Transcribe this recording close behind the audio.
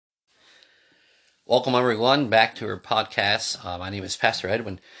Welcome everyone back to our podcast. My name is Pastor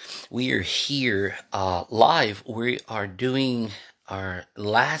Edwin. We are here live. We are doing our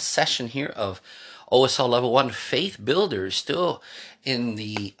last session here of OSL Level 1 Faith Builder, still in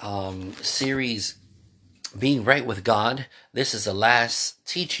the series Being Right with God. This is the last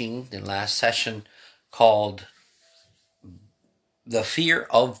teaching, the last session called The Fear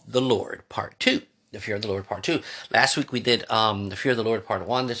of the Lord, Part 2. The Fear of the Lord, Part 2. Last week we did the Fear of the Lord, Part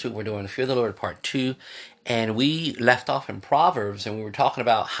 1. This week we're doing the Fear of the Lord, Part 2. And we left off in Proverbs, and we were talking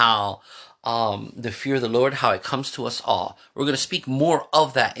about how the fear of the Lord, how it comes to us all. We're going to speak more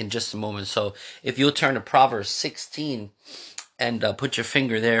of that in just a moment. So if you'll turn to Proverbs 16 and put your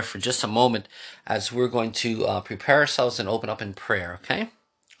finger there for just a moment as we're going to prepare ourselves and open up in prayer, okay?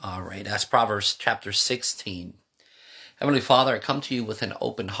 All right, that's Proverbs chapter 16. Heavenly Father, I come to you with an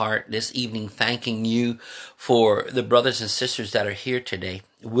open heart this evening, thanking you for the brothers and sisters that are here today,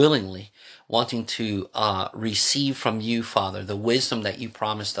 willingly wanting to receive from you, Father, the wisdom that you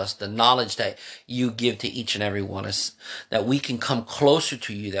promised us, the knowledge that you give to each and every one of us, that we can come closer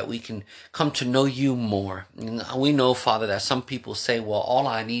to you, that we can come to know you more. And we know, Father, that some people say, well, all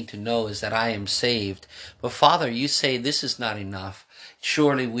I need to know is that I am saved. But Father, you say this is not enough.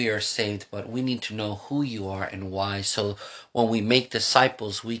 Surely we are saved, but we need to know who you are and why. So when we make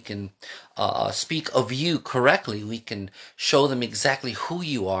disciples, we can speak of you correctly. We can show them exactly who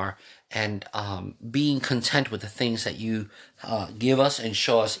you are, and being content with the things that you give us and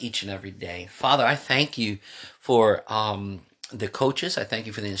show us each and every day. Father, I thank you for the coaches. I thank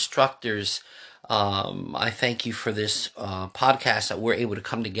you for the instructors. I thank you for this podcast that we're able to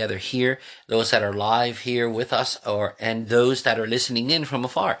come together here, those that are live here with us, and those that are listening in from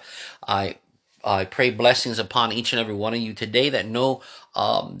afar. I pray blessings upon each and every one of you today, that no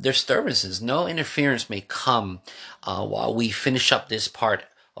disturbances, no interference may come while we finish up this part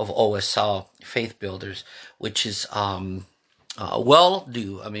of OSL Faith Builders, which is well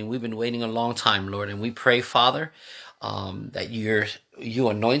due. I mean, we've been waiting a long time, Lord, and we pray, Father, that you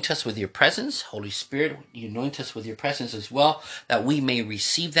anoint us with your presence. Holy Spirit, you anoint us with your presence as well, that we may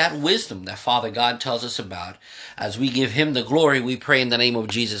receive that wisdom that Father God tells us about. As we give him the glory, we pray in the name of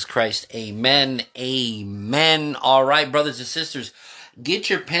Jesus Christ. Amen. Amen. All right, brothers and sisters, get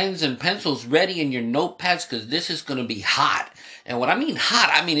your pens and pencils ready and your notepads, because this is going to be hot. And when I mean hot,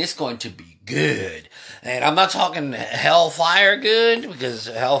 I mean it's going to be good. And I'm not talking hellfire good, because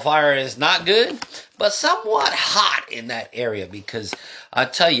hellfire is not good, but somewhat hot in that area, because I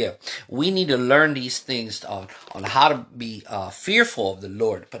tell you, we need to learn these things on how to be fearful of the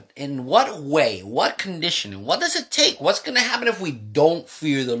Lord. But in what way, what condition, and what does it take? What's going to happen if we don't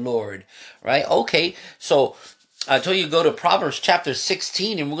fear the Lord, right? Okay, so I told you to go to Proverbs chapter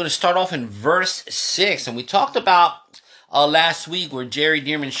 16, and we're going to start off in verse 6. And we talked about last week where Jerry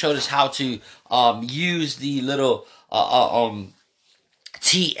Dearman showed us how to use the little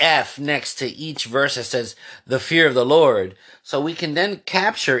TF next to each verse that says the fear of the Lord. So we can then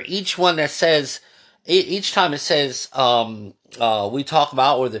capture each one that says, each time it says, we talk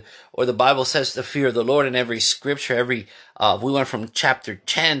about, or the Bible says the fear of the Lord in every scripture. We went from chapter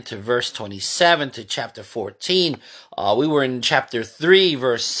 10 to verse 27 to chapter 14. We were in chapter 3,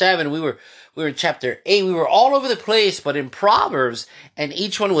 verse 7. We were in chapter 8. We were all over the place, but in Proverbs, and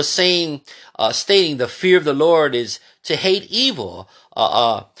each one was saying, stating the fear of the Lord is to hate evil.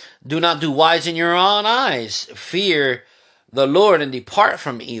 Do not do wise in your own eyes. Fear the Lord and depart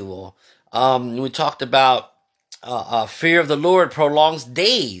from evil. We talked about fear of the Lord prolongs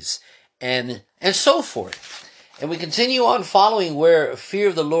days, and so forth. And we continue on following where fear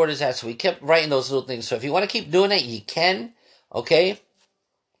of the Lord is at. So we kept writing those little things. So if you want to keep doing it, you can. Okay.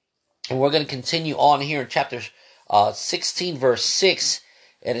 And we're going to continue on here in chapter 16, verse 6.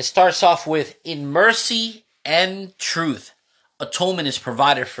 And it starts off with, in mercy and truth, atonement is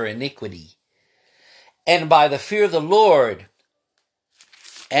provided for iniquity. And by the fear of the Lord,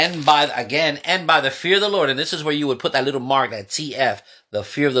 and by the fear of the Lord, and this is where you would put that little mark, that TF, the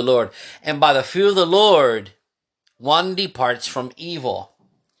fear of the Lord. And by the fear of the Lord, one departs from evil.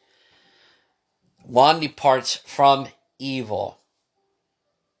 One departs from evil.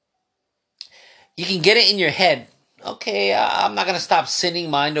 You can get it in your head. Okay, I'm not going to stop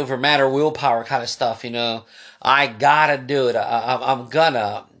sinning, mind over matter, willpower kind of stuff, I gotta do it. I'm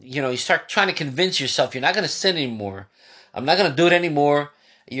gonna, you start trying to convince yourself you're not going to sin anymore. I'm not going to do it anymore.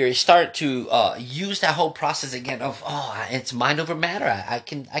 You start to use that whole process again of, it's mind over matter. I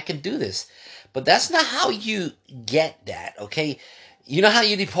can do this. But that's not how you get that, okay? You know how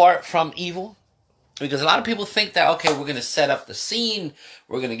you depart from evil? Because a lot of people think that, okay, we're going to set up the scene,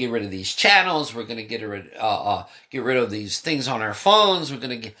 we're going to get rid of these channels, we're going to get rid of these things on our phones, we're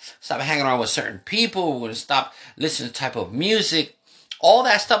going to stop hanging around with certain people, we're going to stop listening to type of music, all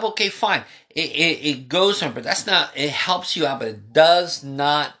that stuff. Okay, fine, it goes on, but that's not. It helps you out, but it does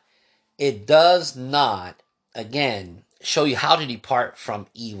not. It does not. Again, show you how to depart from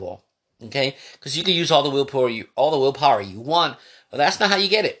evil. Okay, because you can use all the willpower you want, but that's not how you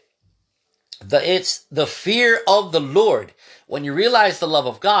get it. It's the fear of the Lord. When you realize the love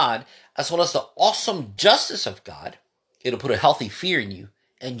of God, as well as the awesome justice of God, it'll put a healthy fear in you.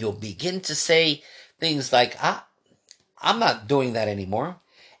 And you'll begin to say things like, I'm not doing that anymore.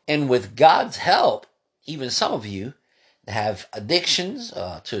 And with God's help, even some of you have addictions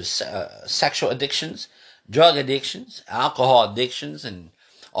to sexual addictions, drug addictions, alcohol addictions, and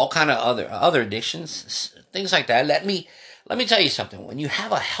all kind of other addictions, things like that. Let me tell you something. When you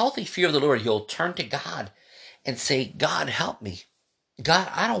have a healthy fear of the Lord, you'll turn to God and say, God, help me. God,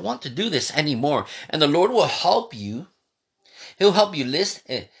 I don't want to do this anymore. And the Lord will help you. He'll help you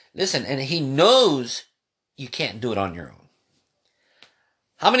listen, and He knows you can't do it on your own.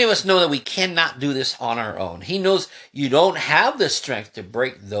 How many of us know that we cannot do this on our own? He knows you don't have the strength to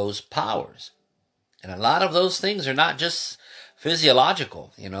break those powers. And a lot of those things are not just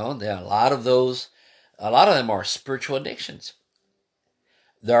physiological, there are a lot of them are spiritual addictions.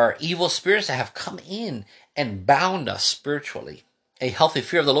 There are evil spirits that have come in and bound us spiritually. A healthy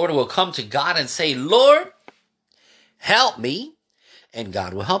fear of the Lord will come to God and say, Lord, help me, and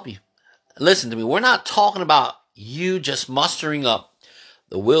God will help you. Listen to me. We're not talking about you just mustering up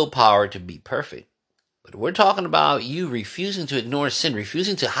the willpower to be perfect. But we're talking about you refusing to ignore sin,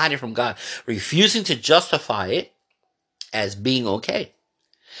 refusing to hide it from God, refusing to justify it as being okay.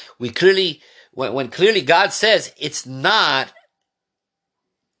 When clearly God says it's not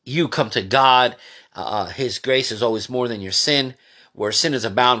you come to God, His grace is always more than your sin. Where sin is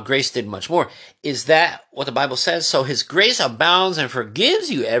abound, grace did much more. Is that what the Bible says? So His grace abounds and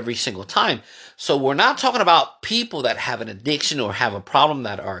forgives you every single time. So we're not talking about people that have an addiction or have a problem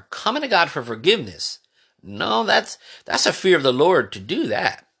that are coming to God for forgiveness. No, that's a fear of the Lord to do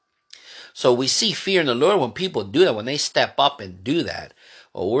that. So we see fear in the Lord when people do that, when they step up and do that.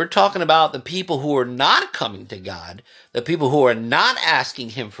 Well, we're talking about the people who are not coming to God, the people who are not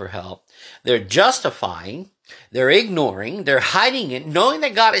asking Him for help. They're justifying, they're ignoring, they're hiding it, knowing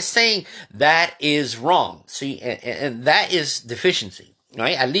that God is saying that is wrong. See, and that is deficiency,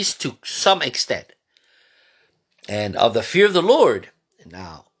 right? At least to some extent. And of the fear of the Lord.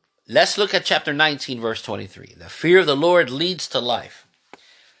 Now, let's look at chapter 19, verse 23. The fear of the Lord leads to life.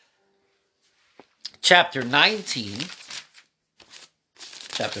 Chapter 19,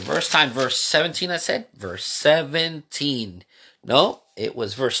 verse 17, I said? Verse 17. No, it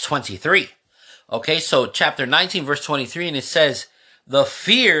was verse 23. Okay, so chapter 19, verse 23, and it says, the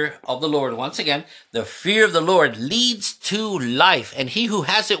fear of the Lord, once again, the fear of the Lord leads to life, and he who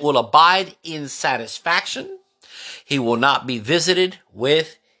has it will abide in satisfaction. He will not be visited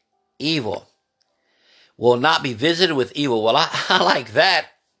with evil. Will not be visited with evil. Well, I like that.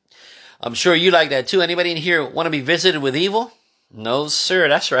 I'm sure you like that too. Anybody in here want to be visited with evil? No, sir.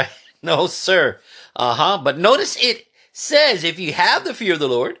 That's right. No, sir. But notice it says, if you have the fear of the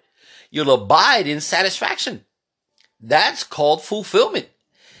Lord, you'll abide in satisfaction. That's called fulfillment,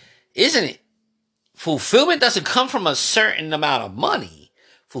 isn't it? Fulfillment doesn't come from a certain amount of money.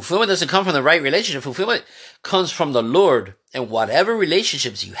 Fulfillment doesn't come from the right relationship. Fulfillment comes from the Lord. And whatever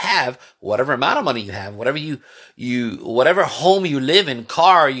relationships you have, whatever amount of money you have, whatever home you live in,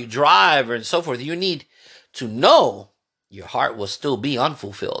 car you drive, and so forth, you need to know your heart will still be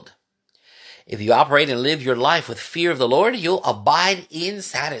unfulfilled. If you operate and live your life with fear of the Lord, you'll abide in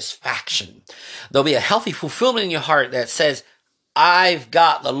satisfaction. There'll be a healthy fulfillment in your heart that says, I've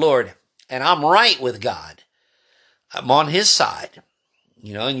got the Lord and I'm right with God. I'm on His side.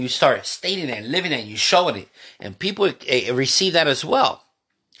 And you start stating it, living it, you showing it, and people receive that as well.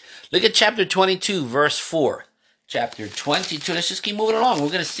 Look at chapter 22, verse 4. Chapter 22, let's just keep moving along. We're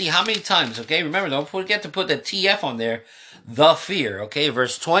going to see how many times, okay? Remember, don't forget to put the TF on there, the fear, okay?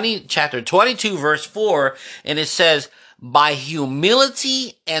 Chapter 22, verse 4, and it says, by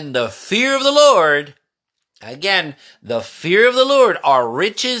humility and the fear of the Lord, again, the fear of the Lord are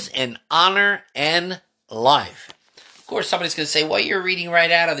riches and honor and life. Of course, somebody's going to say, well, you're reading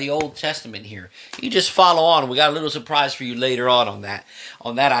right out of the Old Testament here. You just follow on. We got a little surprise for you later on that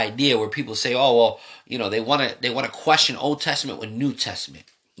idea where people say, oh, well, they want to question Old Testament with New Testament.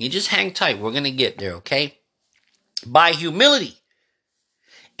 You just hang tight. We're going to get there, okay? By humility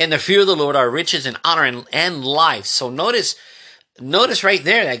and the fear of the Lord are riches and honor and life. So notice notice right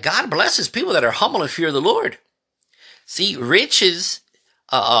there that God blesses people that are humble and fear the Lord. See, riches,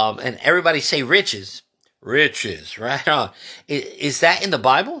 and everybody say riches. Riches, right on. Is that in the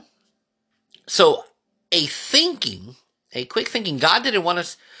Bible? So a quick thinking, God didn't want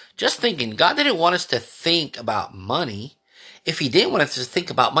us, just thinking, God didn't want us to think about money. If he didn't want us to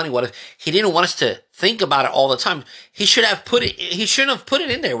think about money, what if he didn't want us to think about it all the time? He shouldn't have put it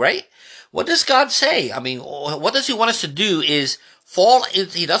in there, right? What does God say? I mean, what does he want us to do is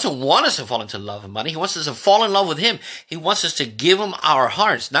he doesn't want us to fall into love of money. He wants us to fall in love with him. He wants us to give him our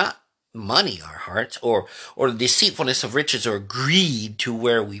hearts, not money, our hearts, or the deceitfulness of riches or greed to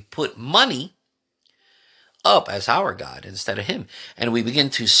where we put money up as our God instead of him. And we begin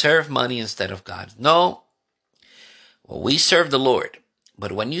to serve money instead of God. No, well, we serve the Lord.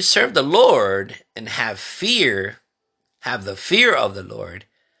 But when you serve the Lord and have the fear of the Lord,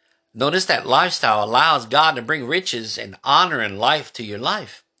 notice that lifestyle allows God to bring riches and honor and life to your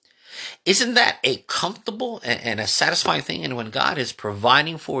life. Isn't that a comfortable and a satisfying thing? And when God is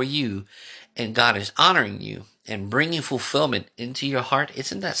providing for you and God is honoring you and bringing fulfillment into your heart,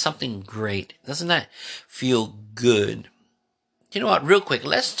 isn't that something great? Doesn't that feel good? You know what? Real quick,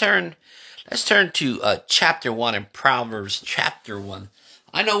 let's turn to chapter 1 in Proverbs chapter 1.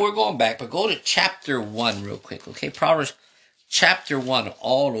 I know we're going back, but go to chapter 1 real quick, okay? Proverbs chapter 1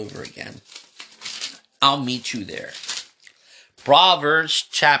 all over again. I'll meet you there. Proverbs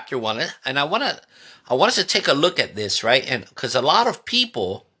chapter 1. And I want us to take a look at this, right? And because a lot of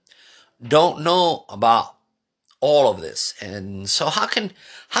people don't know about all of this. And so how can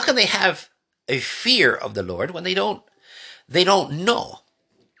they have a fear of the Lord when they don't know?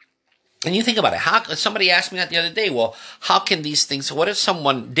 And you think about it. Somebody asked me that the other day, well, how can these things, what if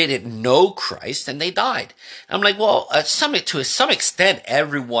someone didn't know Christ and they died? And I'm like, well, to some extent,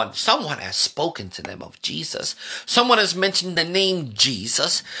 someone has spoken to them of Jesus. Someone has mentioned the name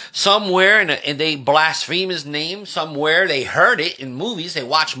Jesus somewhere and they blaspheme his name somewhere. They heard it in movies. They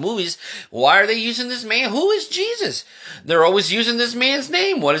watch movies. Why are they using this man? Who is Jesus? They're always using this man's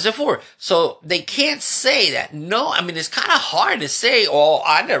name. What is it for? So they can't say that. No, I mean, it's kind of hard to say, oh,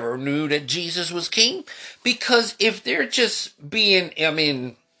 I never knew that Jesus was king, because if they're just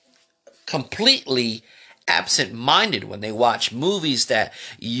being, completely absent-minded when they watch movies that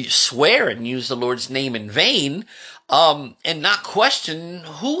you swear and use the Lord's name in vain, and not question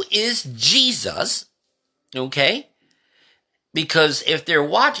who is Jesus, okay? Because if they're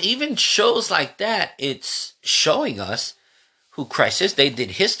watching even shows like that, it's showing us who Christ is. They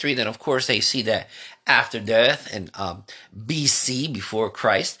did history, then of course they see that after death and BC, before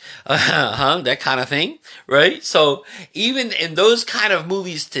Christ, that kind of thing, right? So even in those kind of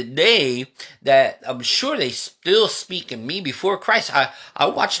movies today, that I'm sure they still speak in me before Christ. I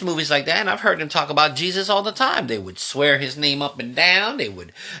watched movies like that, and I've heard them talk about Jesus all the time. They would swear his name up and down. They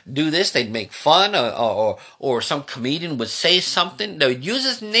would do this. They'd make fun, or some comedian would say something. They would use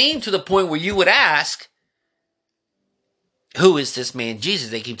his name to the point where you would ask, who is this man Jesus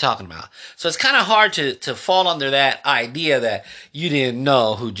they keep talking about? So it's kind of hard to fall under that idea that you didn't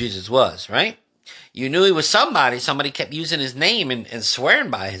know who Jesus was, right? You knew he was somebody. Somebody kept using his name and swearing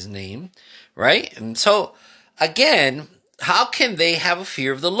by his name, right? And so, again, how can they have a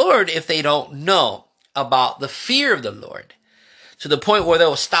fear of the Lord if they don't know about the fear of the Lord? To the point where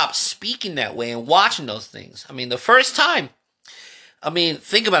they'll stop speaking that way and watching those things. I mean, the first time,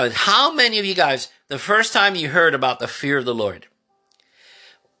 think about it. How many of you guys, the first time you heard about the fear of the Lord?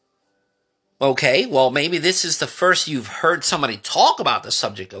 Okay, well, maybe this is the first you've heard somebody talk about the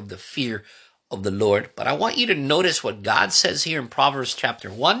subject of the fear of the Lord. But I want you to notice what God says here in Proverbs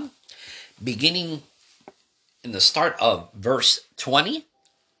chapter 1, beginning in the start of verse 20.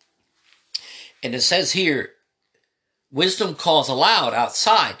 And it says here, wisdom calls aloud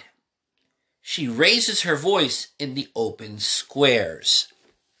outside. She raises her voice in the open squares.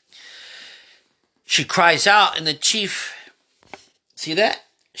 She cries out in the chief, see that?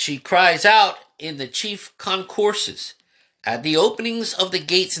 She cries out in the chief concourses. At the openings of the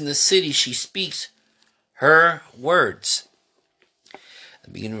gates in the city, she speaks her words.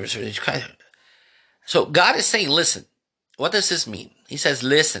 The beginning of verse. So God is saying, listen. What does this mean? He says,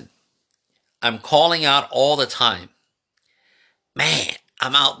 listen, I'm calling out all the time. Man,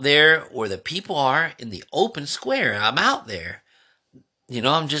 I'm out there where the people are in the open square. I'm out there.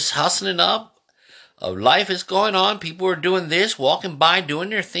 I'm just hustling up. Life is going on. People are doing this, walking by, doing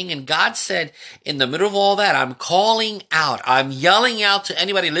their thing. And God said, in the middle of all that, I'm calling out. I'm yelling out to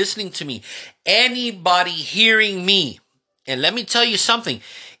anybody listening to me, anybody hearing me. And let me tell you something.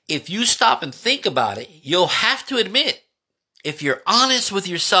 If you stop and think about it, you'll have to admit, if you're honest with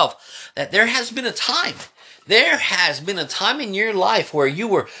yourself, that there has been a time There has been a time in your life where you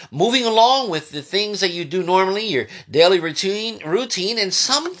were moving along with the things that you do normally, your daily routine, and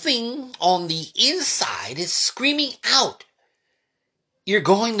something on the inside is screaming out, you're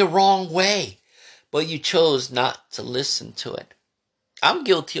going the wrong way, but you chose not to listen to it. I'm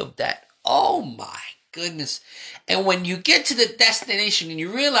guilty of that. Oh my goodness. And when you get to the destination and you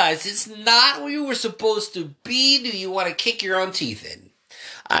realize it's not where you were supposed to be, do you want to kick your own teeth in?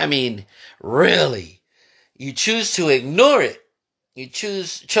 I mean, really. You choose to ignore it. You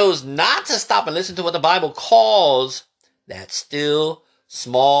chose not to stop and listen to what the Bible calls that still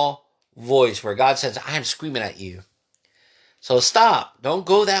small voice where God says, I am screaming at you. So stop. Don't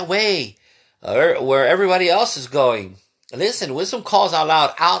go that way where everybody else is going. Listen, wisdom calls out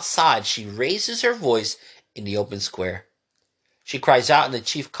loud outside. She raises her voice in the open square. She cries out in the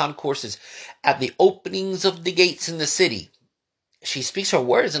chief concourses at the openings of the gates in the city. She speaks her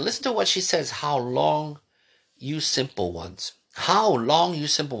words, and listen to what she says. How long, you simple ones? How long, you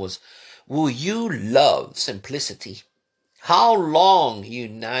simple ones, will you love simplicity? How long, you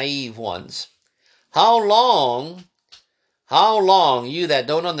naive ones? How long, you that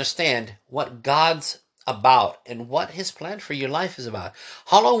don't understand what God's about and what his plan for your life is about?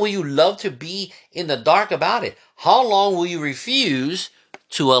 How long will you love to be in the dark about it? How long will you refuse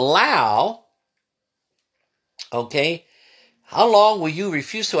to allow, how long will you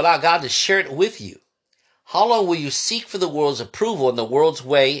refuse to allow God to share it with you? How long will you seek for the world's approval and the world's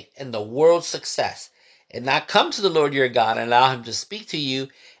way and the world's success and not come to the Lord your God and allow him to speak to you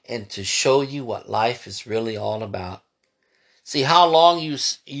and to show you what life is really all about? See, how long you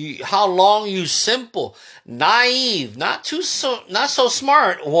simple, naive, not so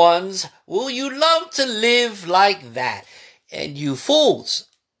smart ones, will you love to live like that? And you fools.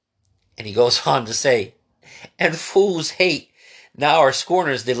 And he goes on to say, and fools hate. Now are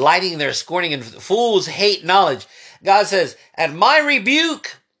scorners, delighting in their scorning, and fools hate knowledge. God says, at my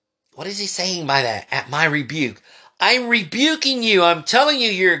rebuke, what is he saying by that? At my rebuke. I'm rebuking you. I'm telling you,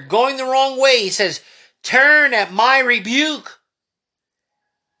 you're going the wrong way. He says, turn at my rebuke.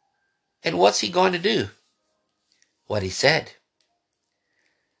 And what's he going to do? What he said.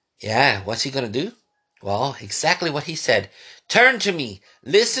 Yeah, what's he going to do? Well, exactly what he said. Turn to me.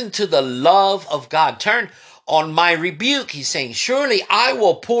 Listen to the love of God. Turn on my rebuke. He's saying, surely I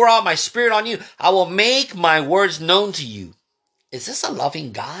will pour out my spirit on you. I will make my words known to you. Is this a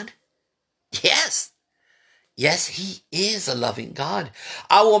loving God? Yes. Yes, he is a loving God.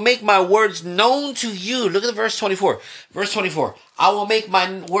 I will make my words known to you. Look at verse 24. Verse 24. I will make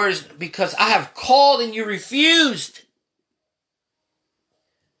my words because I have called and you refused.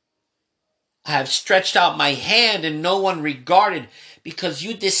 I have stretched out my hand and no one regarded, because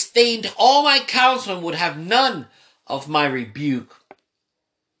you disdained all my counsel and would have none of my rebuke.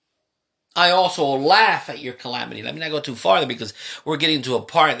 I also will laugh at your calamity. Let me not go too far because we're getting to a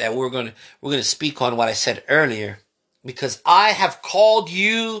part that we're going to speak on what I said earlier. Because I have called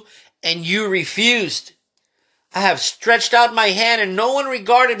you and you refused. I have stretched out my hand and no one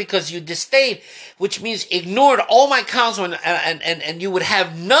regarded, because you disdained, which means ignored all my counsel and you would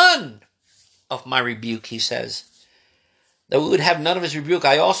have none of my rebuke, he says. That we would have none of his rebuke.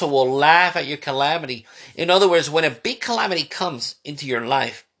 I also will laugh at your calamity. In other words, when a big calamity comes into your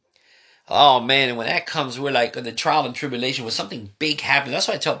life, oh man, and when that comes, we're like in the trial and tribulation, when something big happens. That's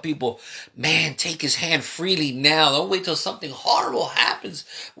why I tell people, man, take his hand freely now. Don't wait till something horrible happens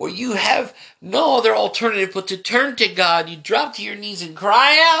where you have no other alternative but to turn to God. You drop to your knees and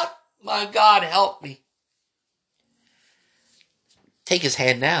cry out, my God, help me. Take his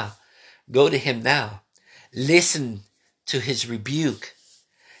hand now. Go to him now. Listen to his rebuke.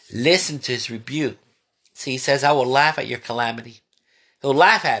 Listen to his rebuke. See, he says, I will laugh at your calamity. He'll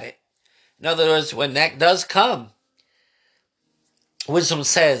laugh at it. In other words, when that does come, wisdom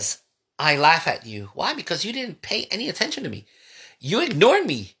says, I laugh at you. Why? Because you didn't pay any attention to me. You ignored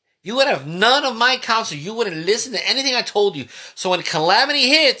me. You would have none of my counsel. You wouldn't listen to anything I told you. So when calamity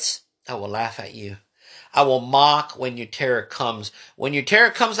hits, I will laugh at you. I will mock when your terror comes. When your terror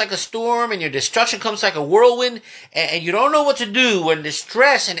comes like a storm and your destruction comes like a whirlwind and you don't know what to do, when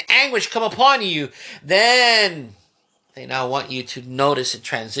distress and anguish come upon you, then I want you to notice a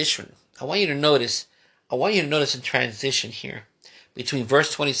transition. I want you to notice a transition here between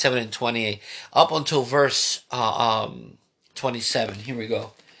verse 27 and 28 up until verse 27. Here we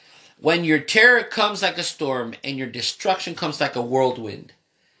go. When your terror comes like a storm and your destruction comes like a whirlwind,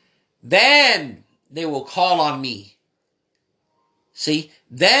 then they will call on me. See,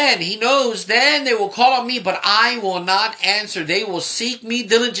 then he knows, then they will call on me, but I will not answer. They will seek me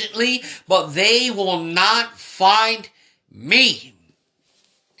diligently, but they will not find me.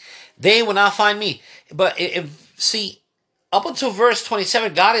 They will not find me. But see, up until verse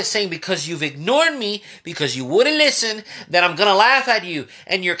 27, God is saying, because you've ignored me, because you wouldn't listen, then I'm going to laugh at you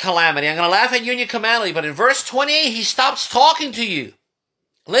and your calamity. I'm going to laugh at you and your calamity. But in verse 28, he stops talking to you.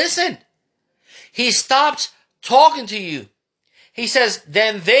 Listen, he stops talking to you. He says,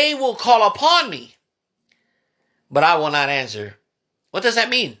 then they will call upon me, but I will not answer. What does that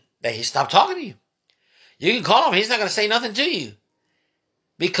mean? That he stopped talking to you. You can call him. He's not going to say nothing to you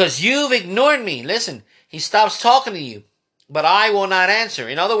because you've ignored me. Listen, he stops talking to you, but I will not answer.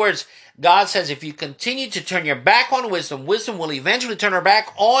 In other words, God says, if you continue to turn your back on wisdom, wisdom will eventually turn her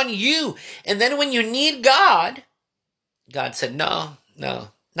back on you. And then when you need God, God said, no,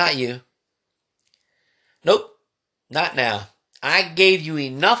 not you. Nope, not now. I gave you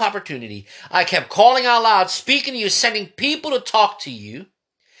enough opportunity. I kept calling out loud, speaking to you, sending people to talk to you.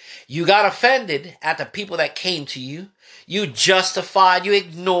 You got offended at the people that came to you. You justified, you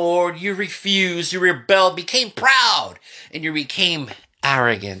ignored, you refused, you rebelled, became proud, and you became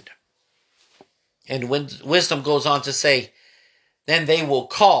arrogant. And when wisdom goes on to say, then they will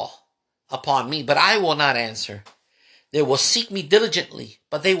call upon me, but I will not answer. They will seek me diligently,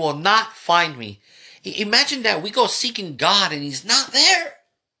 but they will not find me. Imagine that we go seeking God and he's not there.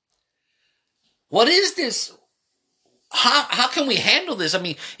 What is this? How can we handle this? I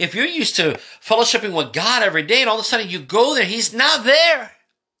mean, if you're used to fellowshipping with God every day and all of a sudden you go there, he's not there.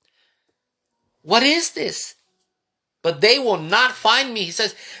 What is this? But they will not find me, he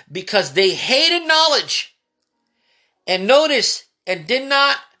says, because they hated knowledge. And notice, and did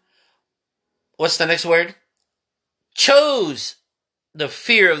not, what's the next word? Chose the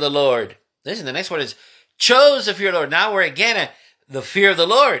fear of the Lord. Listen, the next word is chose the fear of the Lord. Now we're again at the fear of the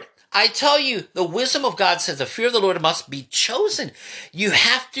Lord. I tell you, the wisdom of God says the fear of the Lord must be chosen. You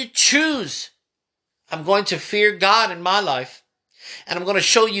have to choose. I'm going to fear God in my life. And I'm going to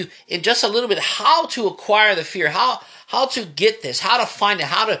show you in just a little bit how to acquire the fear, how to get this, how to find it,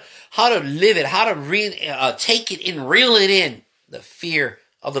 how to live it, how to take it and reel it in. The fear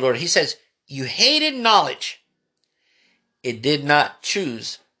of the Lord. He says, you hated knowledge. It did not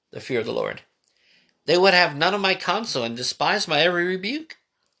choose the fear of the Lord. They would have none of my counsel and despise my every rebuke.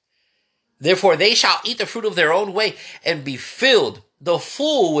 Therefore they shall eat the fruit of their own way and be filled, the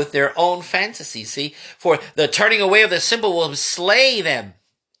fool, with their own fantasy. See, for the turning away of the simple will slay them.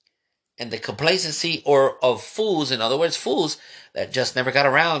 And the complacency of fools, in other words, fools that just never got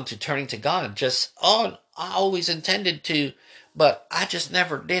around to turning to God. I always intended to, but I just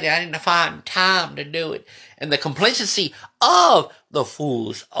never did it. I didn't find time to do it. And the complacency of the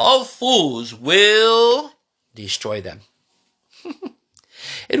fools, will destroy them.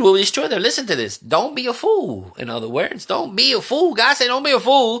 It will destroy them. Listen to this. Don't be a fool. In other words, don't be a fool. God said, don't be a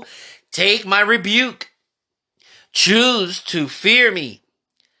fool. Take my rebuke. Choose to fear me.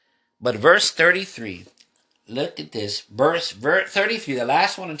 But verse 33, look at this. Verse 33, the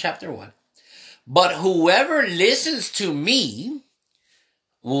last one in chapter 1. But whoever listens to me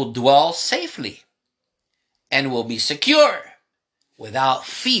will dwell safely and will be secure without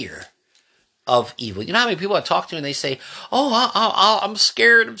fear of evil. You know how many people I talk to and they say, I'm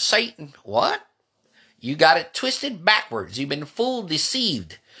scared of Satan. What? You got it twisted backwards. You've been fooled,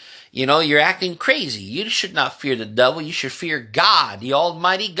 deceived. You know, you're acting crazy. You should not fear the devil. You should fear God, the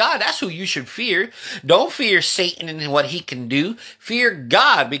Almighty God. That's who you should fear. Don't fear Satan and what he can do. Fear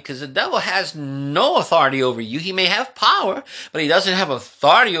God, because the devil has no authority over you. He may have power, but he doesn't have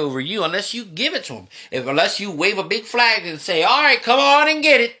authority over you unless you give it to him. Unless you wave a big flag and say, all right, come on and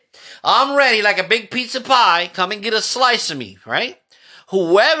get it. I'm ready like a big pizza pie. Come and get a slice of me, right?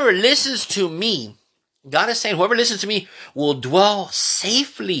 Whoever listens to me, God is saying, whoever listens to me will dwell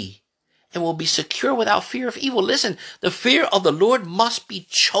safely and will be secure without fear of evil. Listen, the fear of the Lord must be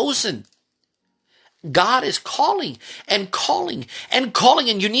chosen. God is calling and calling and calling.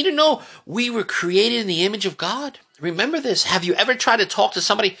 And you need to know we were created in the image of God. Remember this. Have you ever tried to talk to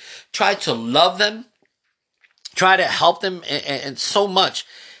somebody, try to love them, try to help them and so much,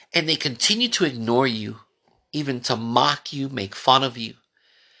 and they continue to ignore you, even to mock you, make fun of you?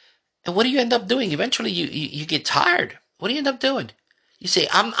 And what do you end up doing? Eventually you get tired. What do you end up doing? You say,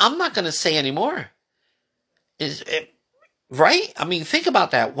 I'm not going to say anymore. Is it right? I mean, think about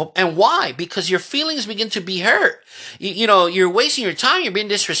that. And why? Because your feelings begin to be hurt. You're wasting your time. You're being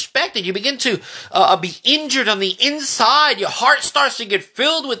disrespected. You begin to be injured on the inside. Your heart starts to get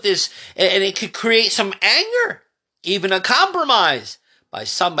filled with this, and it could create some anger, even a compromise by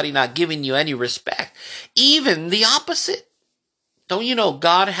somebody not giving you any respect. Even the opposite. Don't you know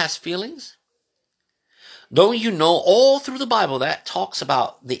God has feelings? Don't you know all through the Bible that talks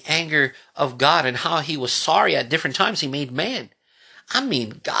about the anger of God and how he was sorry at different times he made man? I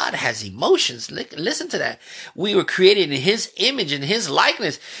mean, God has emotions. Listen to that. We were created in his image and his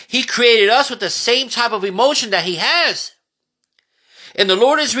likeness. He created us with the same type of emotion that he has. And the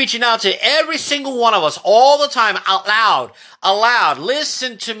Lord is reaching out to every single one of us all the time, out loud, aloud.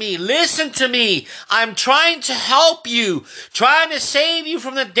 Listen to me. Listen to me. I'm trying to help you, trying to save you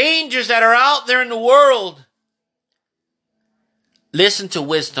from the dangers that are out there in the world. Listen to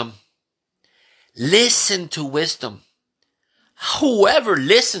wisdom. Listen to wisdom. Whoever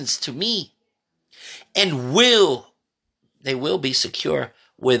listens to me and they will be secure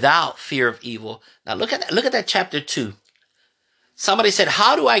without fear of evil. Now look at that. Look at that chapter 2. Somebody said,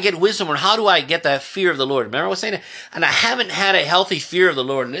 how do I get wisdom, or how do I get that fear of the Lord? Remember I was saying that? And I haven't had a healthy fear of the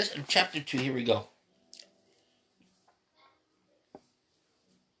Lord. Listen, chapter 2, here we go.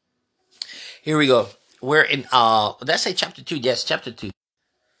 Here we go. We're in, did I say chapter 2? Yes, chapter 2.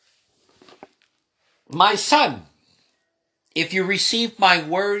 My son, if you receive my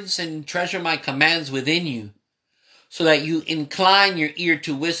words and treasure my commands within you, so that you incline your ear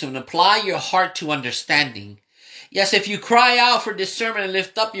to wisdom and apply your heart to understanding. Yes, if you cry out for discernment and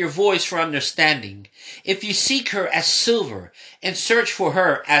lift up your voice for understanding, if you seek her as silver and search for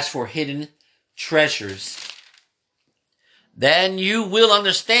her as for hidden treasures, then you will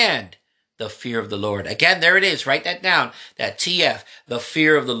understand the fear of the Lord. Again, there it is. Write that down. That TF, the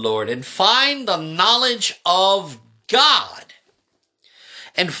fear of the Lord, and find the knowledge of God.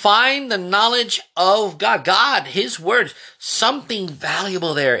 And find the knowledge of God. God, his words, something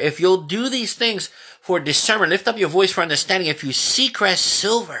valuable there. If you'll do these things for discernment, lift up your voice for understanding. If you seek her as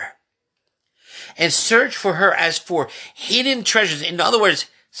silver and search for her as for hidden treasures. In other words,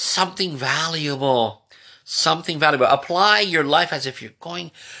 something valuable. Something valuable. Apply your life as if you're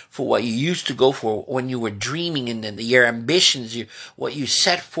going for what you used to go for when you were dreaming, and your ambitions, what you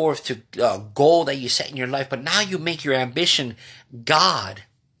set forth to goal that you set in your life. But now you make your ambition God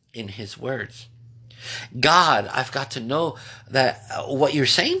in his words. God, I've got to know that what you're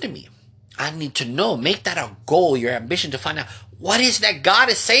saying to me. I need to know. Make that a goal, your ambition, to find out what is that God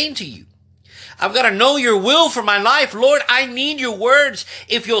is saying to you. I've got to know your will for my life. Lord, I need your words.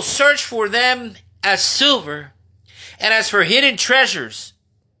 If you'll search for them as silver and as for hidden treasures.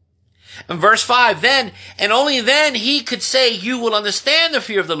 In verse 5, then, and only then he could say, you will understand the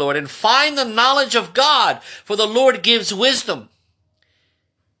fear of the Lord and find the knowledge of God, for the Lord gives wisdom.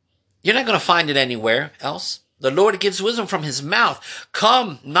 You're not going to find it anywhere else. The Lord gives wisdom from his mouth.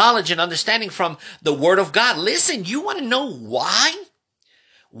 Come, knowledge and understanding from the word of God. Listen, you want to know why?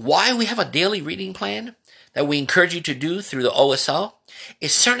 Why we have a daily reading plan that we encourage you to do through the OSL?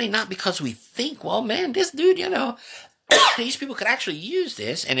 It's certainly not because we think, well, man, this dude, these people could actually use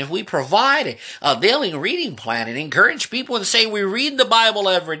this. And if we provide a daily reading plan and encourage people and say we read the Bible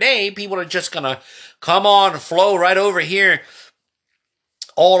every day, people are just going to come on, flow right over here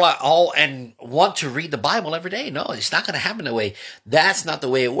all and want to read the Bible every day. No, it's not going to happen that way. That's not the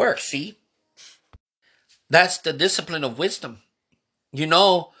way it works. See, that's the discipline of wisdom. You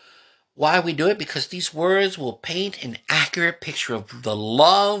know why we do it? Because these words will paint an accurate picture of the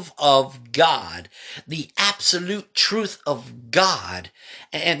love of God, the absolute truth of God,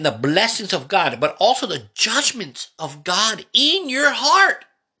 and the blessings of God, but also the judgments of God in your heart.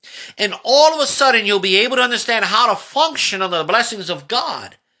 And all of a sudden, you'll be able to understand how to function under the blessings of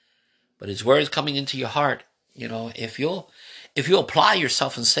God. But his word is coming into your heart. If you'll apply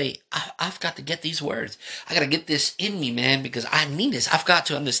yourself and say, I've got to get these words. I got to get this in me, man, because I need this. I've got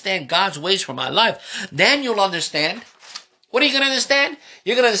to understand God's ways for my life. Then you'll understand. What are you going to understand?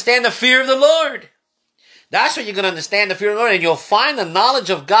 You're going to understand the fear of the Lord. That's what you're going to understand, the fear of the Lord. And you'll find the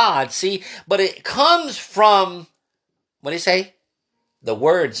knowledge of God. See, but it comes from, what do you say? The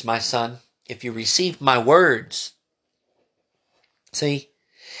words, my son. If you receive my words. See,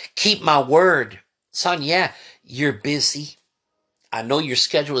 keep my word. Son, yeah, you're busy. I know your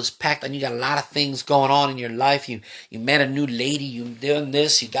schedule is packed and you got a lot of things going on in your life. You met a new lady, you doing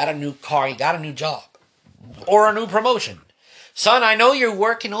this, you got a new car, you got a new job or a new promotion. Son, I know you're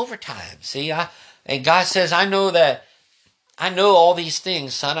working overtime. See, and God says, I know all these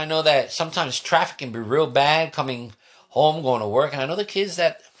things, son. I know that sometimes traffic can be real bad coming home, going to work. And I know the kids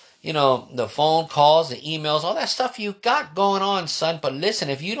that, the phone calls, the emails, all that stuff you got going on, son. But listen,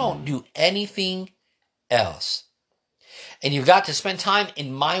 if you don't do anything else, and you've got to spend time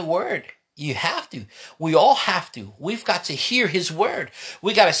in my word. You have to. We all have to. We've got to hear his word.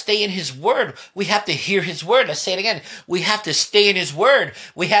 We got to stay in his word. We have to hear his word. Let's say it again. We have to stay in his word.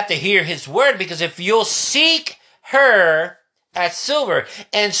 We have to hear his word, because if you'll seek her as silver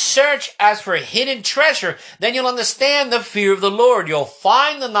and search as for hidden treasure, then you'll understand the fear of the Lord. You'll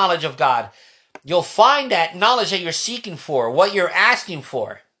find the knowledge of God. You'll find that knowledge that you're seeking for, what you're asking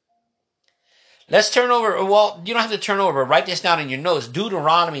for. Let's turn over. Well, you don't have to turn over. Write this down in your notes.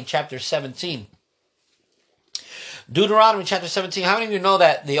 Deuteronomy chapter 17. Deuteronomy chapter 17. How many of you know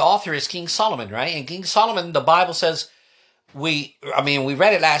that the author is King Solomon, right? And King Solomon, the Bible says, we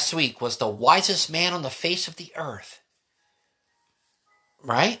read it last week, was the wisest man on the face of the earth.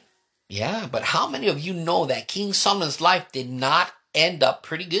 Right? Yeah, but how many of you know that King Solomon's life did not end up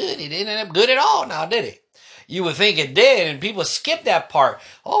pretty good? It didn't end up good at all now, did it? You would think it did, and people skip that part.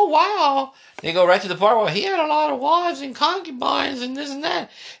 Oh, wow. They go right to the part where he had a lot of wives and concubines and this and that.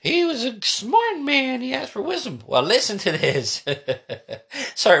 He was a smart man. He asked for wisdom. Well, listen to this.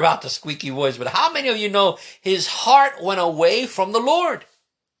 Sorry about the squeaky voice, but how many of you know his heart went away from the Lord?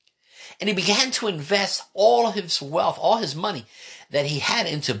 And he began to invest all his wealth, all his money that he had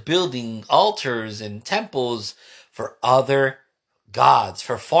into building altars and temples for other gods,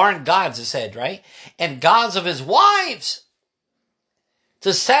 for foreign gods, it said, right? And gods of his wives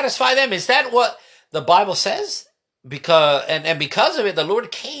to satisfy them. Is that what the Bible says? Because of it, the Lord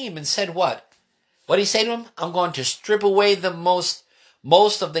came and said what? What did he say to him? I'm going to strip away the most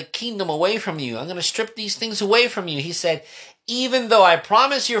of the kingdom away from you. I'm going to strip these things away from you. He said, even though I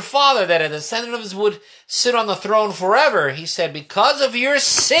promised your father that a descendant of his would sit on the throne forever, he said, because of your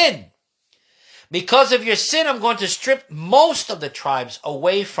sin, I'm going to strip most of the tribes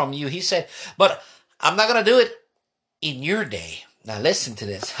away from you. He said, but I'm not going to do it in your day. Now listen to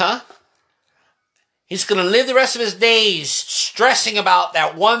this, huh? He's going to live the rest of his days stressing about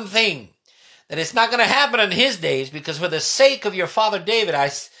that one thing, that it's not going to happen in his days, because for the sake of your father David,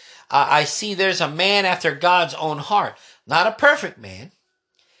 I see there's a man after God's own heart. Not a perfect man.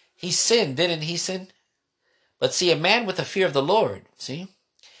 He sinned, didn't he sin? But see, a man with the fear of the Lord, see?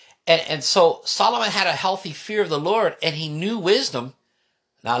 And so Solomon had a healthy fear of the Lord, and he knew wisdom.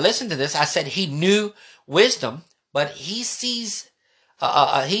 Now listen to this. I said he knew wisdom, but he sees,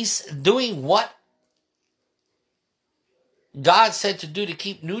 he's doing what God said to do to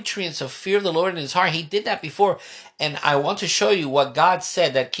keep nutrients of fear of the Lord in his heart. He did that before. And I want to show you what God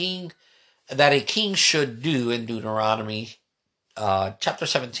said that a king should do in Deuteronomy chapter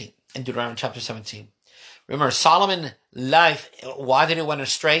 17. In Deuteronomy chapter 17. Remember, Solomon's life, why did it went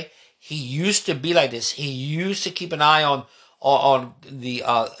astray? He used to be like this. He used to keep an eye on the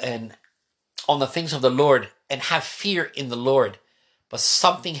things of the Lord and have fear in the Lord. But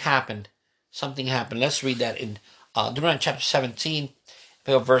something happened. Let's read that in Deuteronomy chapter 17,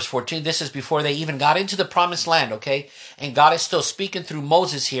 verse 14. This is before they even got into the promised land, okay? And God is still speaking through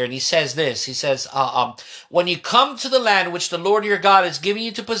Moses here, and he says this. He says, when you come to the land which the Lord your God is giving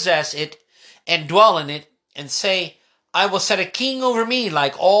you to possess it and dwell in it, and say, I will set a king over me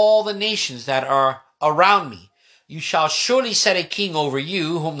like all the nations that are around me. You shall surely set a king over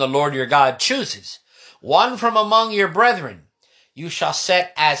you, whom the Lord your God chooses, one from among your brethren. You shall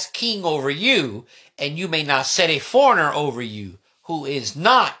set as king over you, and you may not set a foreigner over you, who is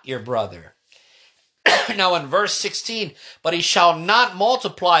not your brother. Now in verse 16, but he shall not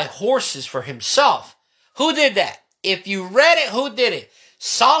multiply horses for himself. Who did that? If you read it, who did it?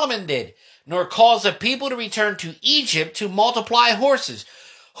 Solomon did. Nor cause the people to return to Egypt to multiply horses.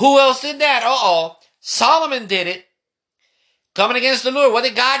 Who else did that? Solomon did it. Coming against the Lord. What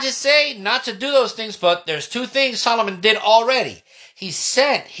did God just say? Not to do those things, but there's two things Solomon did already. He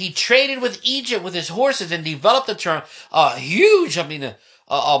traded with Egypt with his horses and developed a huge, for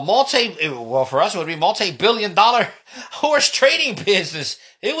us it would be multi-billion-dollar horse trading business.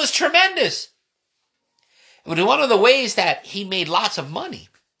 It was tremendous. It was one of the ways that he made lots of money.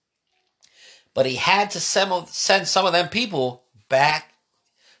 But he had to send some of them people back,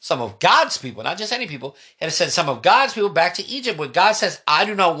 some of God's people, not just any people. He had to send some of God's people back to Egypt, where God says, I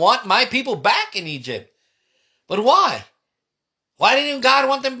do not want my people back in Egypt. But why? Why didn't God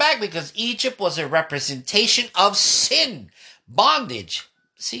want them back? Because Egypt was a representation of sin, bondage.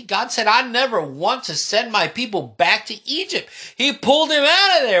 See, God said, I never want to send my people back to Egypt. He pulled them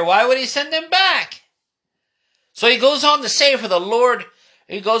out of there. Why would he send them back? So he goes on to say, for the Lord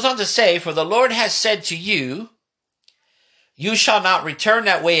has said to you, you shall not return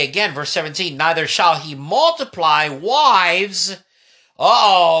that way again. Verse 17, neither shall he multiply wives.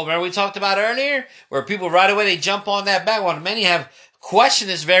 Remember we talked about earlier? Where people right away, they jump on that back one. Many have questioned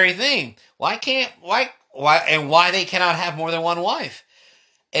this very thing. Why they cannot have more than one wife?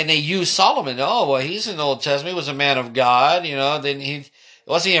 And they use Solomon. He's in the Old Testament. He was a man of God. Then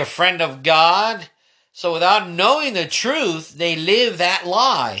wasn't he a friend of God? So without knowing the truth, they live that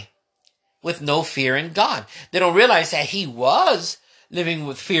lie with no fear in God. They don't realize that he was living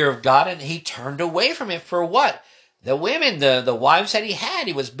with fear of God, and he turned away from it for what? The women, the wives that he had.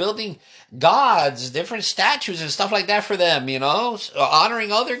 He was building gods, different statues and stuff like that for them,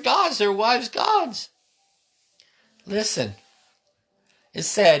 honoring other gods, their wives' gods. Listen, it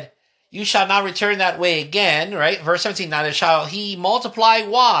said, you shall not return that way again, right? Verse 17, neither shall he multiply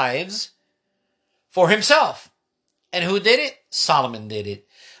wives for himself. And who did it? Solomon did it.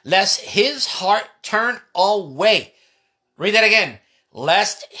 Lest his heart turn away. Read that again.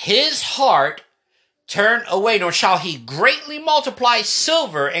 Lest his heart turn away, nor shall he greatly multiply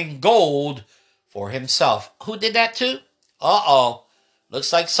silver and gold for himself. Who did that too?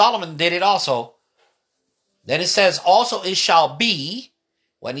 Looks like Solomon did it also. Then it says, also it shall be,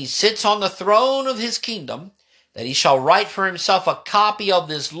 when he sits on the throne of his kingdom, that he shall write for himself a copy of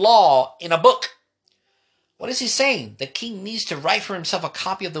this law in a book. What is he saying? The king needs to write for himself a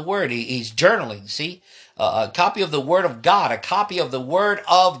copy of the word. He's journaling, see? A copy of the word of God, a copy of the word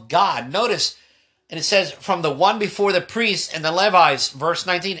of God. Notice, and it says, from the one before the priests and the Levites, verse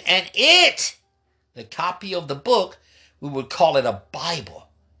 19, and it, the copy of the book, we would call it a Bible.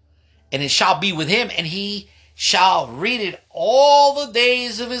 And it shall be with him, and he shall read it all the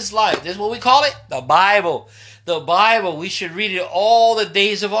days of his life. This is what we call it, the Bible. The Bible, we should read it all the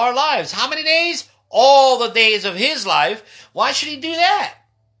days of our lives. How many days? All the days of his life. Why should he do that?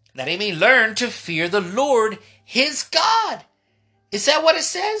 That he may learn to fear the Lord his God. Is that what it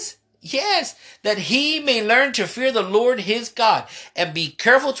says? Yes, that he may learn to fear the Lord his God and be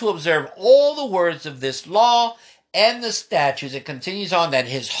careful to observe all the words of this law and the statutes. It continues on, that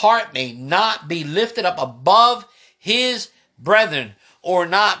his heart may not be lifted up above his brethren, or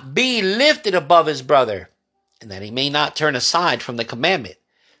not be lifted above his brother, and that he may not turn aside from the commandment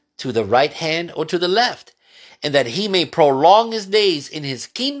to the right hand or to the left, and that he may prolong his days in his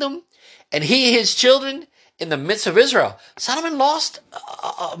kingdom, and he his children in the midst of Israel. Solomon lost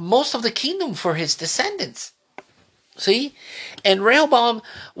most of the kingdom for his descendants. See? And Rehoboam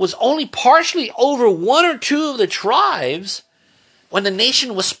was only partially over one or two of the tribes when the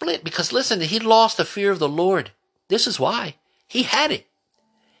nation was split. Because listen, he lost the fear of the Lord. This is why. He had it.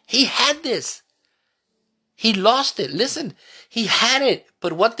 He had this. He lost it. Listen, he had it.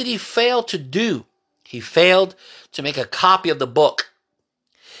 But what did he fail to do? He failed to make a copy of the book.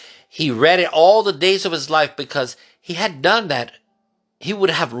 He read it all the days of his life, because he had done that. He would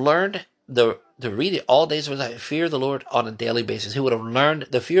have learned to read it all days of his life. Fear the Lord on a daily basis. He would have learned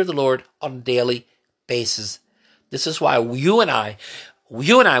the fear of the Lord on a daily basis. This is why you and I,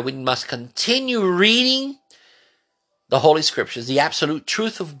 we must continue reading the Holy Scriptures, the absolute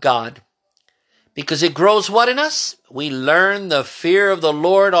truth of God, because it grows what in us? We learn the fear of the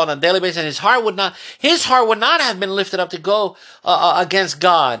Lord on a daily basis, and his heart would not have been lifted up to go against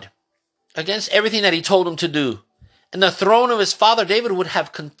God, against everything that he told him to do. And the throne of his father David would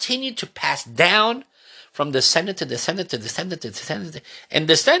have continued to pass down from descendant to descendant to descendant to descendant and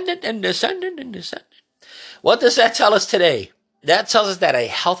descendant and descendant and descendant. What does that tell us today? That tells us that a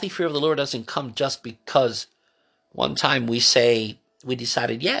healthy fear of the Lord doesn't come just because one time we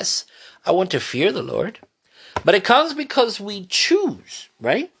decided, yes, I want to fear the Lord. But it comes because we choose,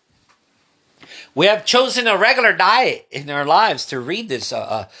 right? We have chosen a regular diet in our lives to read this,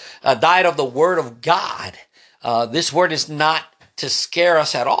 a diet of the Word of God. This word is not to scare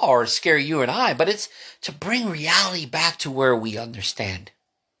us at all or scare you and I, but it's to bring reality back to where we understand.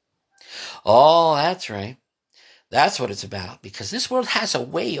 Oh, that's right. That's what it's about, because this world has a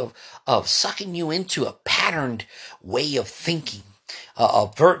way of sucking you into a patterned way of thinking, a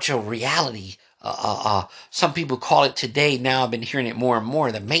virtual reality. Some people call it today, now I've been hearing it more and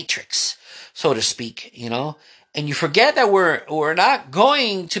more, the matrix, so to speak, And you forget that we're not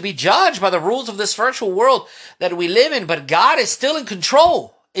going to be judged by the rules of this virtual world that we live in, but God is still in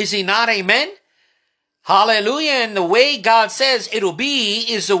control. Is he not? Amen? Hallelujah. And the way God says it'll be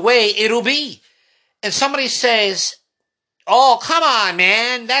is the way it'll be. And somebody says, oh, come on,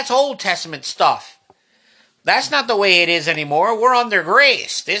 man, that's Old Testament stuff. That's not the way it is anymore. We're under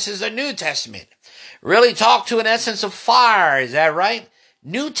grace. This is the New Testament. Really talk to an essence of fire. Is that right?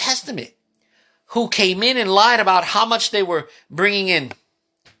 New Testament. Who came in and lied about how much they were bringing in?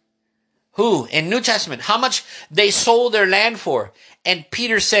 Who? In New Testament. How much they sold their land for. And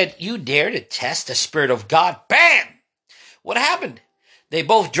Peter said, you dare to test the Spirit of God? Bam! What happened? They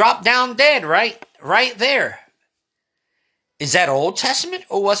both dropped down dead, right? Right there. Is that Old Testament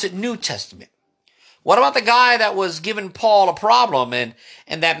or was it New Testament? What about the guy that was giving Paul a problem and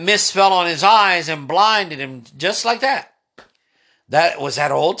that mist fell on his eyes and blinded him just like that? Was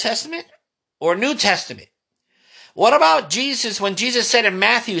that Old Testament or New Testament? What about Jesus when Jesus said in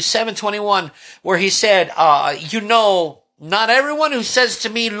Matthew 7:21, where he said, not everyone who says to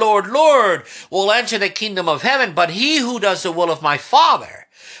me, Lord, Lord, will enter the kingdom of heaven, but he who does the will of my Father.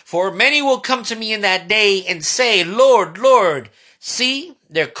 For many will come to me in that day and say, Lord, Lord. See,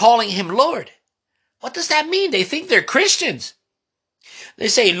 they're calling him Lord. What does that mean? They think they're Christians. They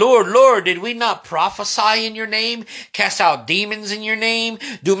say, Lord, Lord, did we not prophesy in your name, cast out demons in your name,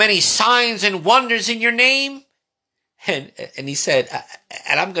 do many signs and wonders in your name? And he said,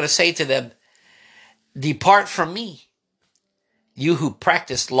 and I'm going to say to them, depart from me, you who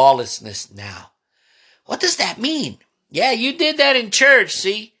practice lawlessness now. What does that mean? Yeah, you did that in church,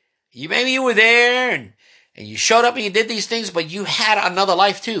 see? Maybe you were there and you showed up and you did these things, but you had another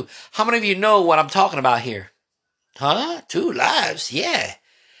life too. How many of you know what I'm talking about here? Huh? 2 lives? Yeah.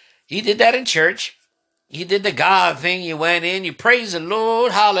 You did that in church. You did the God thing. You went in, you praised the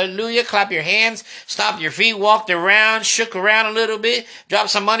Lord, hallelujah, clap your hands, stomped your feet, walked around, shook around a little bit,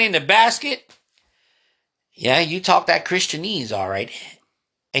 dropped some money in the basket. Yeah, you talk that Christianese, all right.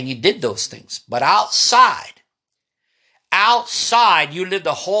 And you did those things. But outside, you lived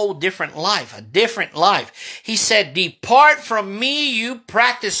a whole different life, a different life. He said, depart from me, you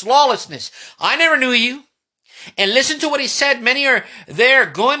practice lawlessness. I never knew you. And listen to what he said. Many are there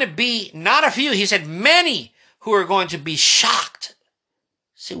going to be, not a few. He said, many who are going to be shocked.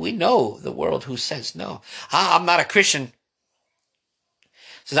 See, we know the world who says no. I'm not a Christian.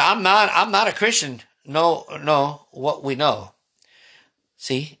 Says, I'm not a Christian. No, what we know.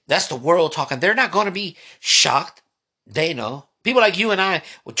 See, that's the world talking. They're not going to be shocked. They know. People like you and I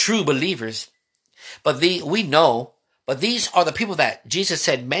were true believers. But we know. But these are the people that Jesus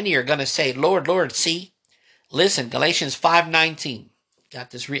said many are going to say, Lord, Lord, see. Listen, Galatians 5:19.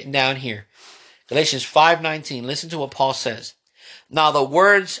 Got this written down here. Galatians 5:19. Listen to what Paul says. Now the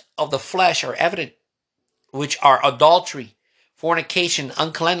words of the flesh are evident, which are adultery, fornication,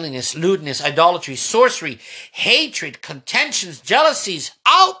 uncleanliness, lewdness, idolatry, sorcery, hatred, contentions, jealousies,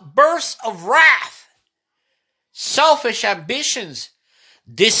 outbursts of wrath, selfish ambitions,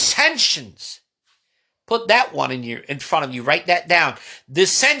 dissensions. Put that one in front of you. Write that down.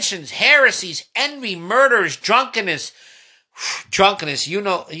 Dissensions, heresies, envy, murders, drunkenness. Drunkenness, you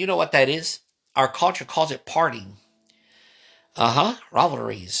know what that is? Our culture calls it partying.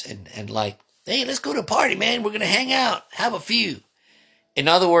 Rivalries and like, hey, let's go to a party, man. We're going to hang out, have a few. In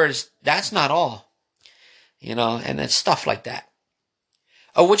other words, that's not all. And it's stuff like that.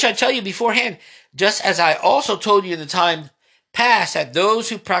 Which I tell you beforehand, just as I also told you in the time past, that those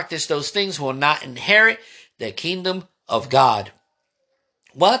who practice those things will not inherit the kingdom of God.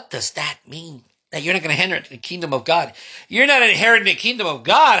 What does that mean? That you're not going to inherit the kingdom of God? You're not inheriting the kingdom of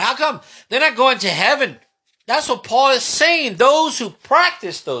God. How come? They're not going to heaven. That's what Paul is saying. Those who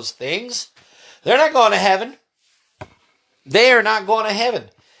practice those things, they're not going to heaven. They are not going to heaven.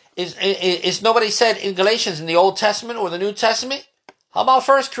 Is nobody said in Galatians in the Old Testament or the New Testament? How about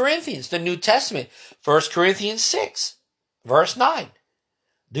 1 Corinthians, the New Testament? 1 Corinthians 6, verse 9.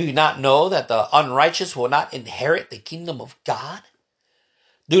 Do you not know that the unrighteous will not inherit the kingdom of God?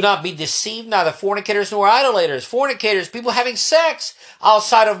 Do not be deceived, neither fornicators nor idolaters. Fornicators, people having sex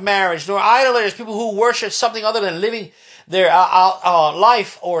outside of marriage, nor idolaters, people who worship something other than living their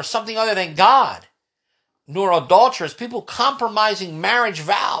life or something other than God. Nor adulterers, people compromising marriage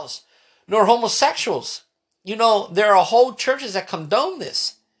vows, nor homosexuals. There are whole churches that condone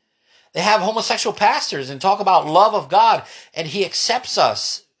this. They have homosexual pastors and talk about love of God, and he accepts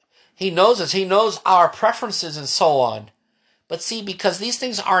us. He knows us. He knows our preferences and so on. But see, because these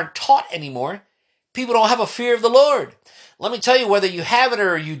things aren't taught anymore, people don't have a fear of the Lord. Let me tell you, whether you have it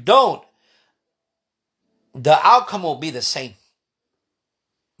or you don't, the outcome will be the same.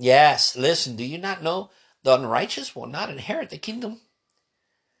 Yes, listen, do you not know the unrighteous will not inherit the kingdom?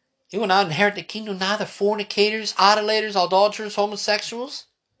 You will not inherit the kingdom, neither fornicators, idolaters, adulterers, homosexuals,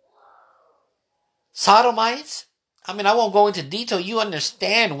 sodomites. I won't go into detail. You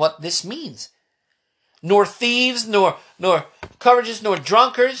understand what this means. Nor thieves, nor covetous, nor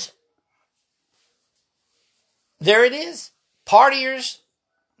drunkards. There it is. Partiers,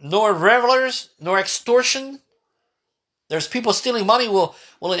 nor revelers, nor extortion. There's people stealing money will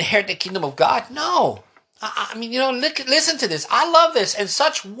inherit the kingdom of God. No. Listen to this. I love this. And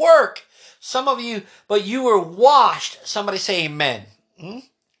such work, some of you, but you were washed. Somebody say amen.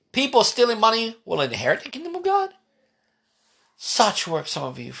 People stealing money will inherit the kingdom of God. Such work,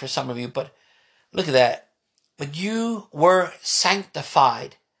 for some of you, but look at that. But you were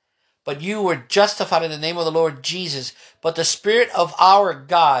sanctified. But you were justified in the name of the Lord Jesus. But the Spirit of our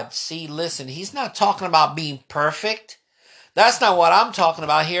God, see, listen, he's not talking about being perfect. That's not what I'm talking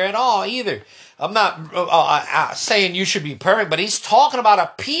about here at all either. I'm not saying you should be perfect, but he's talking about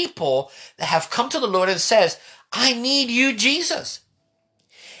a people that have come to the Lord and says, I need you, Jesus.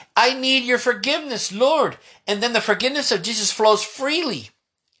 I need your forgiveness, Lord. And then the forgiveness of Jesus flows freely.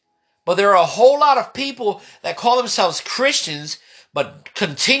 But there are a whole lot of people that call themselves Christians but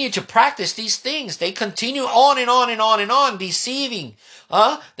continue to practice these things. They continue on and on and on and on, deceiving.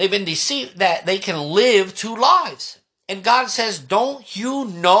 They've been deceived that they can live two lives. And God says, don't you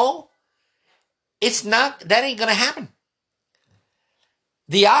know? That ain't going to happen.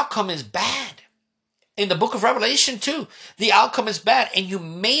 The outcome is bad. In the book of Revelation too, the outcome is bad. And you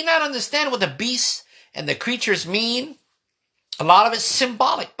may not understand what the beasts and the creatures mean. A lot of it's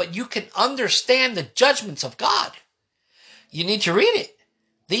symbolic, but you can understand the judgments of God. You need to read it.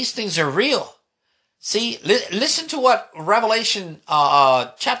 These things are real. See, listen to what Revelation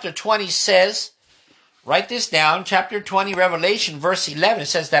chapter 20 says. Write this down. Chapter 20, Revelation, verse 11. It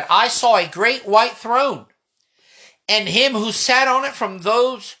says that I saw a great white throne, and him who sat on it from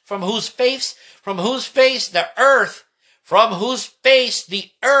whose face the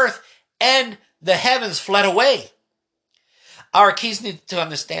earth and the heavens fled away. Our kids need to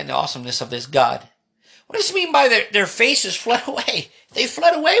understand the awesomeness of this God. What does it mean by their faces fled away? They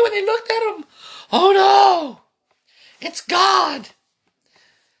fled away when they looked at him. Oh no, it's God.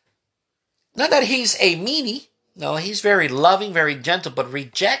 Not that he's a meanie. No, he's very loving, very gentle, but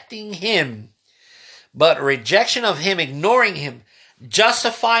rejecting him. But rejection of him, ignoring him,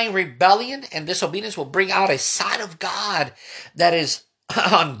 justifying rebellion and disobedience will bring out a side of God that is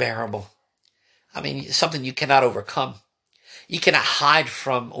unbearable. I mean, something you cannot overcome. You cannot hide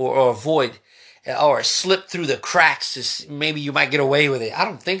from or avoid or slip through the cracks. Maybe you might get away with it. I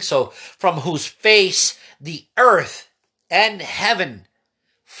don't think so. From whose face the earth and heaven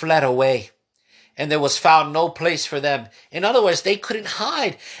fled away, and there was found no place for them. In other words, they couldn't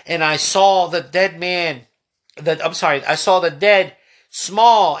hide. And I saw the dead,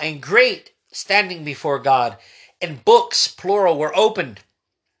 small and great, standing before God. And books, plural, were opened.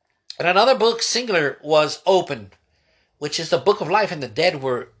 And another book, singular, was opened, which is the book of life. And the dead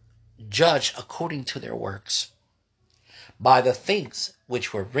were judged according to their works, by the things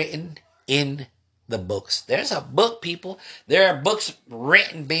which were written in the books. There's a book, people. There are books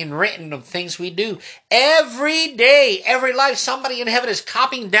being written of things we do. Every day, every life, somebody in heaven is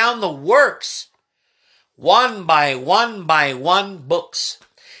copying down the works. One by one books.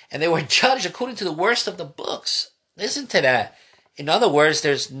 And they were judged according to the worst of the books. Listen to that. In other words,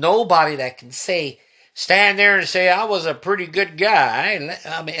 there's nobody that can stand there and say, I was a pretty good guy.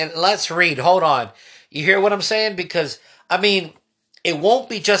 I mean, and let's read. Hold on. You hear what I'm saying? Because, I mean, it won't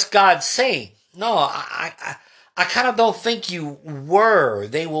be just God saying. No, I kind of don't think you were.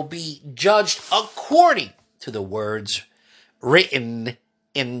 They will be judged according to the words written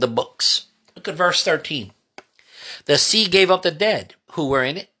in the books. Look at verse 13. The sea gave up the dead who were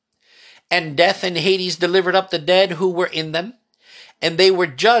in it, and death and Hades delivered up the dead who were in them, and they were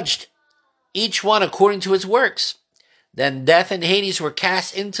judged, each one according to his works. Then death and Hades were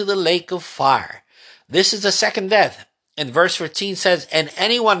cast into the lake of fire. This is the second death. And verse 15 says, and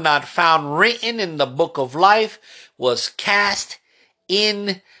anyone not found written in the book of life was cast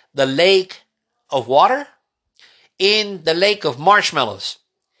in the lake of water, in the lake of marshmallows,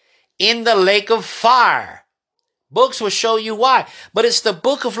 in the lake of fire. Books will show you why. But it's the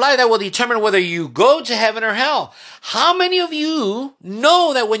book of life that will determine whether you go to heaven or hell. How many of you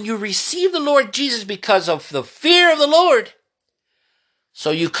know that when you receive the Lord Jesus because of the fear of the Lord, so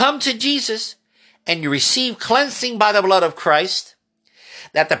you come to Jesus and you receive cleansing by the blood of Christ,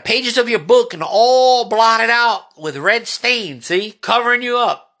 that the pages of your book are all blotted out with red stains, see, covering you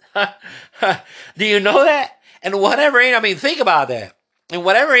up. Do you know that? And think about that. And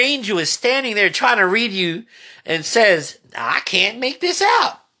whatever angel is standing there trying to read you and says, I can't make this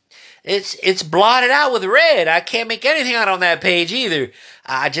out. It's blotted out with red. I can't make anything out on that page either.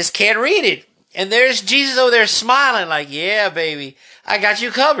 I just can't read it. And there's Jesus over there smiling like, yeah, baby, I got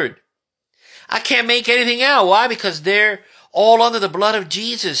you covered. I can't make anything out. Why? Because they're all under the blood of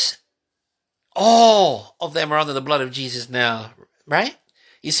Jesus. All of them are under the blood of Jesus now, right?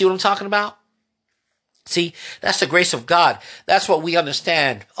 You see what I'm talking about? See, that's the grace of God. That's what we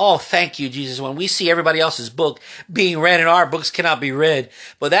understand. Oh, thank you, Jesus. When we see everybody else's book being read and our books cannot be read.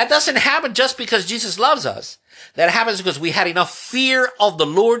 But that doesn't happen just because Jesus loves us. That happens because we had enough fear of the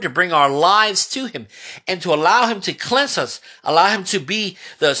Lord to bring our lives to him and to allow him to cleanse us, allow him to be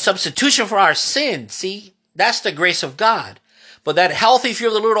the substitution for our sin. See, that's the grace of God. But that healthy fear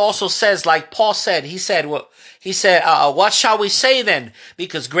of the Lord also says, like Paul said, he said, what shall we say then?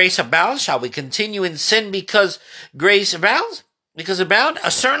 Because grace abounds, shall we continue in sin because grace abounds? Because abound?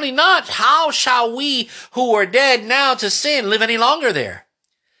 Certainly not. How shall we who are dead now to sin live any longer there?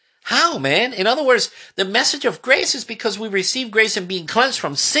 How, man? In other words, the message of grace is because we receive grace and being cleansed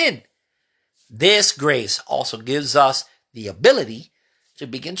from sin. This grace also gives us the ability to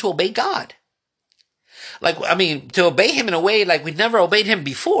begin to obey God. To obey him in a way like we've never obeyed him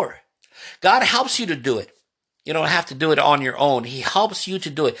before. God helps you to do it. You don't have to do it on your own. He helps you to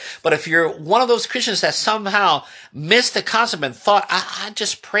do it. But if you're one of those Christians that somehow missed the concept and thought, I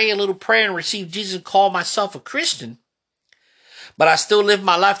just pray a little prayer and receive Jesus and call myself a Christian, but I still live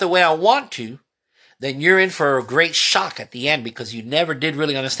my life the way I want to, then you're in for a great shock at the end, because you never did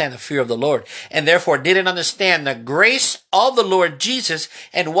really understand the fear of the Lord, and therefore didn't understand the grace of the Lord Jesus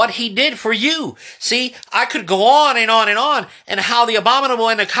and what he did for you. See, I could go on and on and on, and how the abominable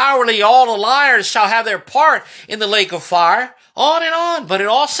and the cowardly, all the liars shall have their part in the lake of fire, on and on. But it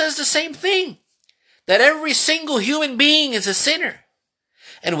all says the same thing, that every single human being is a sinner.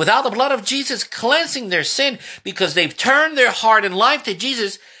 And without the blood of Jesus cleansing their sin, because they've turned their heart and life to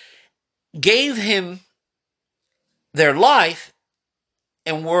Jesus, gave him their life,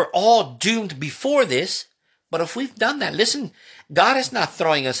 and we're all doomed before this. But if we've done that, listen, God is not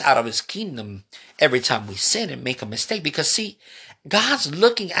throwing us out of his kingdom every time we sin and make a mistake, because see, God's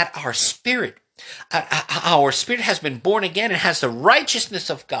looking at our spirit. Our spirit has been born again and has the righteousness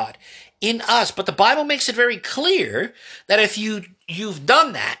of God in us. But the Bible makes it very clear that if you've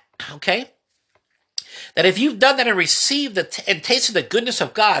done that, okay, that if you've done that and received and tasted the goodness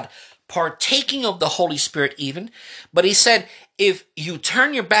of God, partaking of the Holy Spirit even. But he said, if you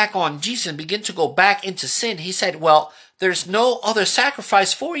turn your back on Jesus and begin to go back into sin, he said, well, there's no other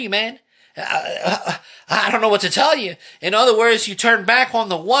sacrifice for you, man. I don't know what to tell you. In other words, you turn back on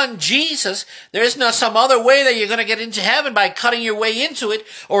the one Jesus. There's not some other way that you're going to get into heaven by cutting your way into it,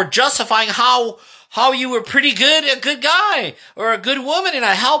 or justifying how you were a good guy or a good woman, and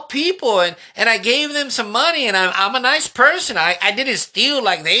I helped people and I gave them some money, and I'm a nice person. I didn't steal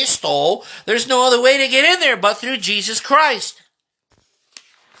like they stole. There's no other way to get in there but through Jesus Christ.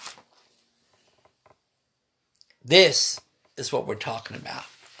 This is what we're talking about.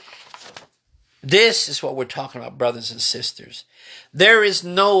 This is what we're talking about, brothers and sisters. There is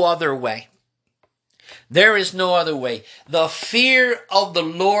no other way. There is no other way. The fear of the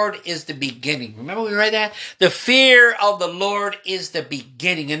Lord is the beginning. Remember we read that? The fear of the Lord is the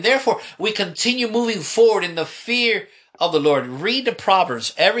beginning. And therefore, we continue moving forward in the fear of the Lord. Read the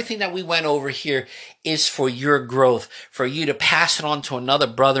Proverbs. Everything that we went over here is for your growth, for you to pass it on to another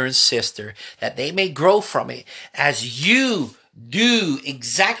brother and sister, that they may grow from it as you do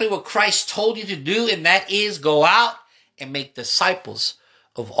exactly what Christ told you to do, and that is go out and make disciples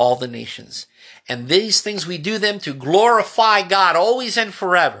of all the nations. And these things we do them to glorify God always and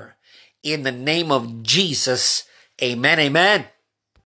forever. In the name of Jesus, amen, amen.